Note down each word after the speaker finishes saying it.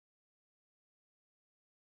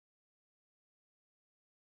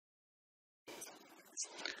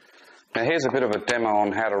Now here's a bit of a demo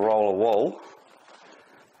on how to roll a wall.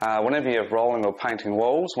 Whenever you're rolling or painting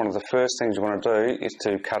walls, one of the first things you want to do is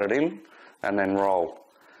to cut it in and then roll.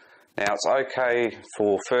 Now it's okay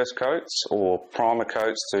for first coats or primer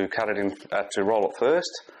coats to cut it in, to roll it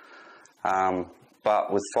first,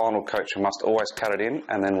 but with final coats you must always cut it in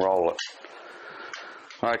and then roll it.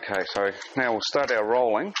 Okay, so now we'll start our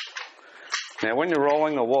rolling. Now when you're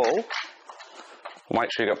rolling a wall, make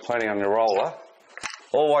sure you've got plenty on your roller.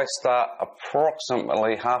 Always start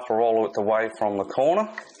approximately half a roller width away from the corner.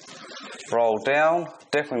 Roll down,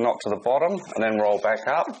 definitely not to the bottom, and then roll back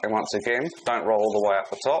up. And once again, don't roll all the way up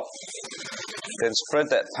the top. Then spread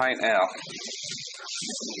that paint out.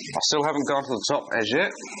 I still haven't gone to the top as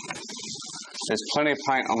yet. There's plenty of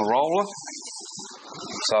paint on the roller,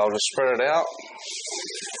 so I'll just spread it out.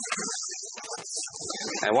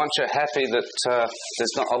 And once you're happy that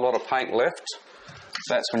there's not a lot of paint left,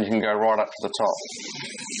 that's when you can go right up to the top.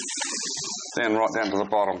 Then right down to the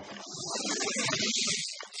bottom.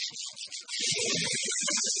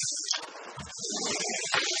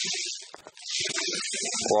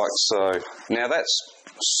 Like so. Now that's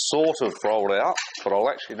sort of rolled out, but I'll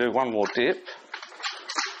actually do one more dip.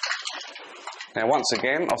 Now once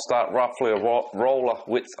again, I'll start roughly a roller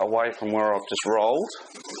width away from where I've just rolled.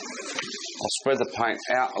 I'll spread the paint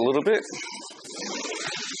out a little bit,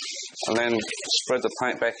 and then spread the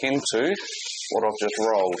paint back into what I've just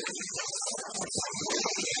rolled.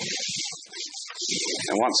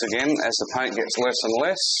 And once again, as the paint gets less and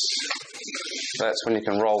less, that's when you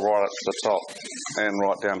can roll right up to the top and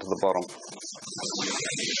right down to the bottom.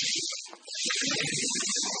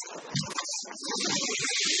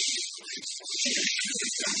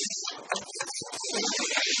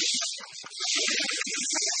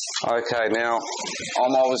 Okay, now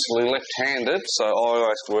I'm obviously left-handed, so I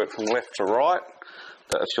always work from left to right.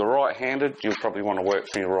 But if you're right-handed, you'll probably want to work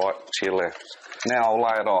from your right to your left. Now I'll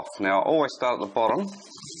lay it off. Now I always start at the bottom.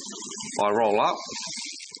 I roll up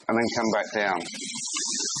and then come back down.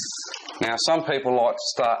 Now some people like to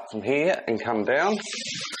start from here and come down,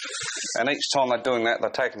 and each time they're doing that,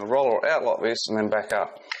 they're taking the roller out like this and then back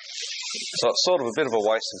up. So it's sort of a bit of a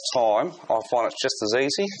waste of time. I find it's just as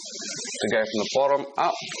easy to go from the bottom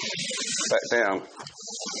up, back down.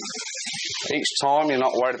 Each time you're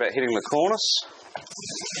not worried about hitting the cornice.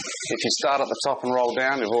 If you start at the top and roll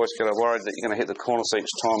down, you've always got to worry that you're going to hit the cornice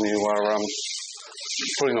each time you are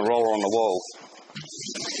putting the roller on the wall.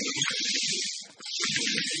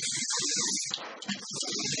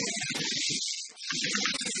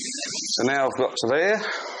 So now I've got to there.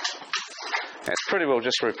 It's pretty well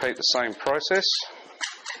just repeat the same process.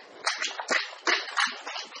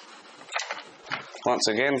 Once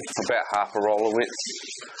again, about half a roller width.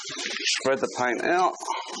 Spread the paint out.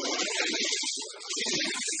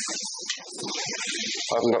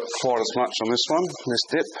 I haven't got quite as much on this one, this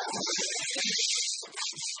dip.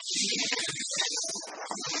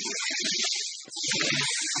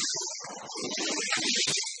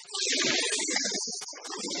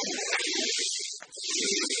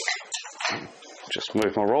 Just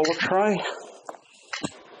move my roller tray.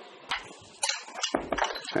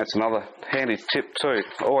 That's another handy tip too.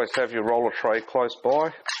 Always have your roller tray close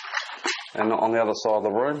by and not on the other side of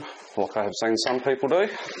the room, like I have seen some people do.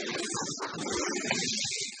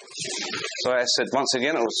 So as I said, once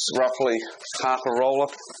again, it was roughly half a roller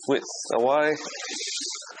width away.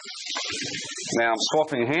 Now I'm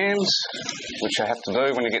swapping hands, which I have to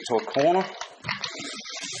do when you get to a corner.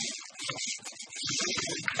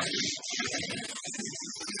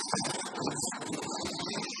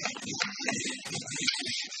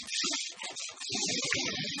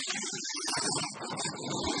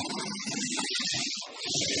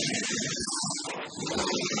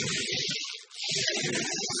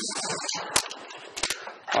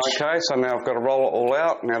 Okay, so now I've got to roll it all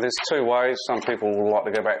out. Now there's two ways. Some people will like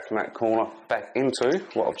to go back from that corner back into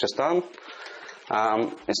what I've just done.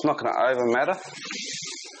 It's not going to over matter.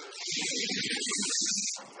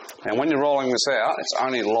 And when you're rolling this out, it's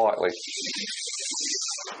only lightly.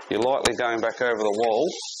 You're lightly going back over the wall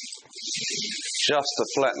just to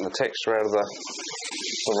flatten the texture out of the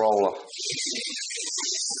roller.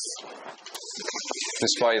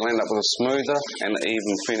 This way you'll end up with a smoother and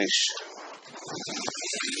even finish.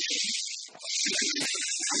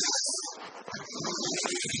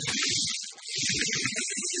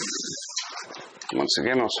 Once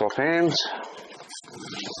again, I'll swap hands.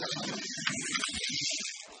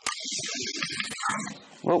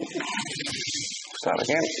 Well, start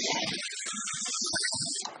again.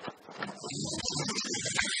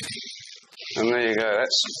 And there you go.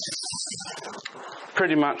 That's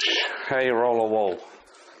pretty much how you roll a wall.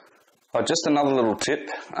 Oh, just another little tip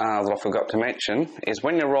that I forgot to mention is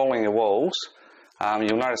when you're rolling your walls,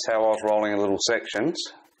 you'll notice how I was rolling in little sections.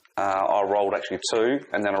 I rolled actually 2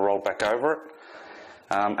 and then I rolled back over it.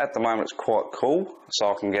 At the moment it's quite cool, so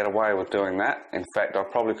I can get away with doing that. In fact, I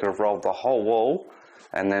probably could have rolled the whole wall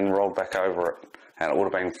and then rolled back over it, and it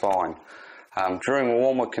would have been fine. During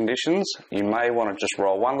warmer conditions, you may want to just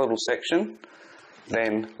roll one little section,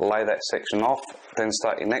 then lay that section off, then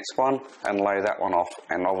start your next one and lay that one off,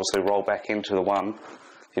 and obviously roll back into the one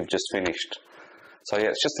you've just finished. So yeah,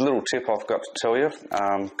 it's just a little tip I've got to tell you,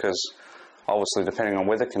 because obviously depending on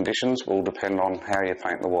weather conditions will depend on how you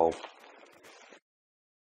paint the wall.